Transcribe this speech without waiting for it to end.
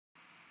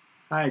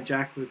Hi,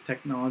 Jack with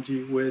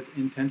Technology with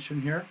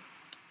Intention here.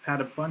 Had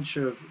a bunch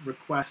of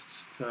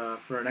requests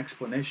for an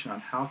explanation on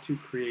how to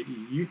create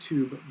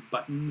YouTube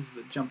buttons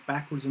that jump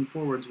backwards and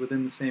forwards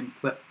within the same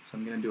clip. So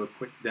I'm going to do a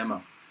quick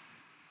demo.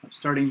 I'm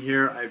starting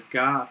here. I've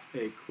got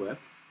a clip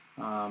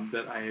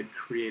that I had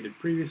created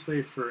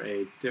previously for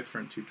a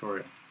different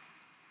tutorial.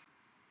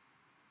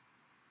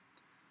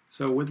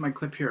 So with my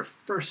clip here,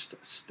 first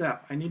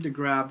step, I need to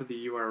grab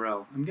the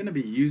URL. I'm going to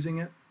be using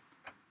it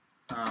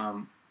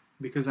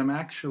because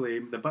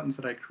the buttons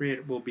that I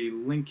create will be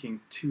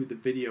linking to the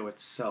video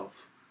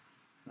itself.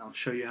 And I'll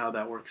show you how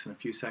that works in a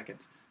few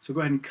seconds. So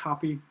go ahead and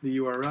copy the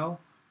URL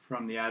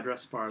from the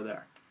address bar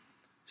there.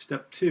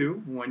 Step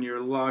 2, when you're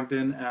logged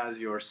in as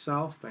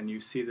yourself and you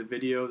see the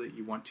video that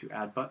you want to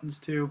add buttons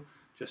to,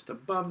 just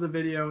above the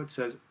video it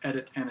says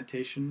Edit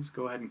Annotations.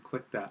 Go ahead and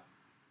click that.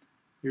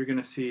 You're going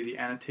to see the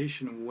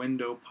annotation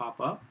window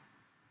pop up.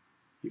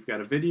 You've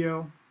got a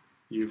video,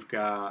 you've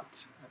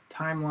got a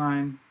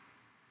timeline,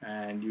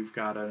 and you've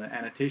got an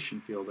annotation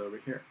field over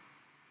here.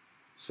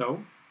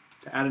 So,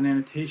 to add an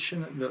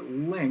annotation that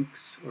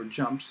links or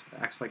jumps,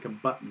 acts like a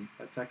button,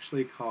 that's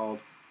actually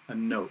called a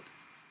note.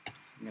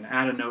 I'm going to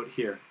add a note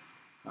here.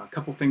 A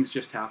couple things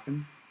just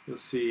happened. You'll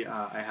see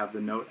I have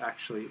the note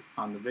actually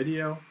on the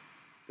video.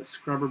 The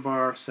scrubber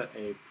bar set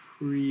a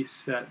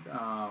preset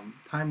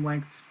time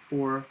length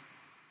for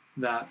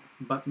that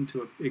button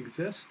to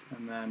exist,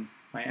 and then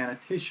my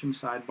annotation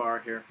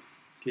sidebar here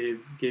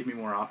gave me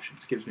more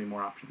options, gives me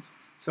more options.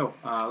 So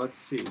let's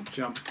see,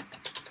 jump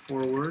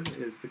forward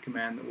is the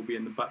command that will be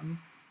in the button,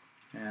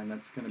 and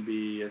that's going to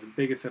be as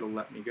big as it'll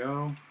let me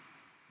go,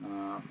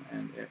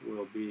 and it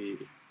will be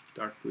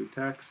dark blue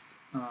text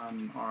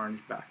on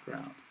orange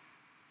background.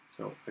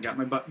 So I got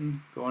my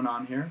button going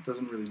on here. It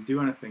doesn't really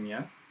do anything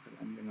yet, but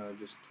I'm going to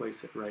just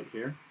place it right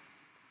here.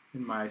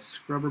 In my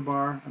scrubber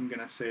bar, I'm going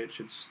to say it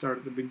should start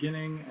at the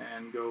beginning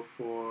and go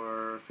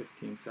for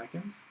 15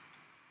 seconds.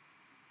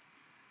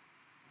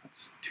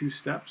 That's 2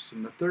 steps,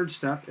 and the third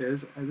step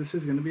is this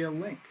is going to be a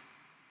link.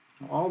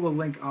 Now, all the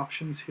link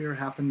options here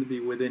happen to be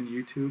within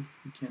YouTube.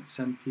 You can't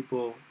send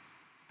people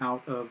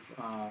out of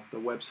the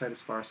website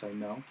as far as I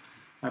know.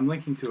 I'm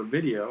linking to a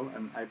video,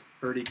 and I've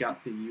already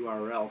got the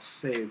URL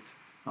saved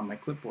on my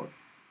clipboard.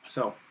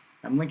 So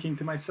I'm linking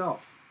to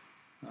myself,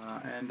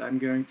 and I'm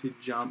going to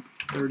jump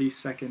 30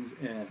 seconds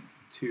in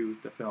to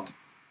the film.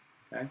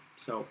 Okay,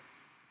 so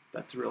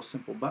that's a real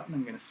simple button.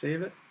 I'm going to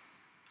save it.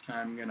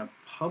 I'm going to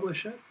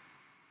publish it,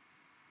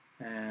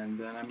 and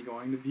then I'm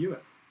going to view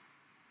it.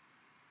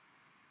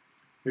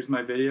 Here's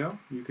my video.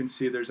 You can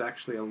see there's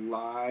actually a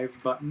live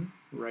button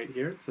right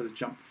here. It says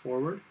jump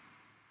forward.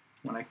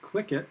 When I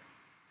click it,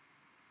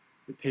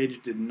 the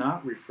page did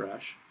not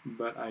refresh,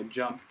 but I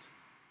jumped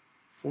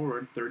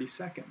forward 30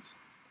 seconds.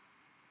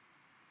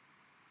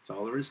 That's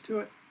all there is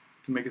to it.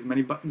 You can make as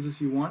many buttons as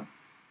you want.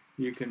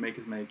 You can make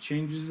as many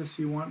changes as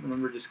you want.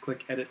 Remember, just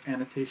click Edit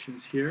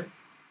Annotations here.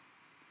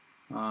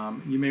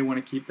 You may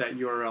want to keep that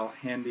URL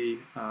handy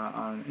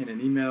in an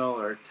email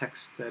or a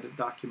text edit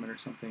document or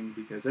something,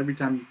 because every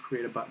time you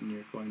create a button,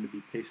 you're going to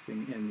be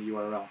pasting in the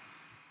URL.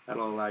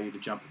 That'll allow you to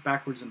jump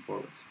backwards and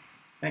forwards.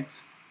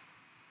 Thanks.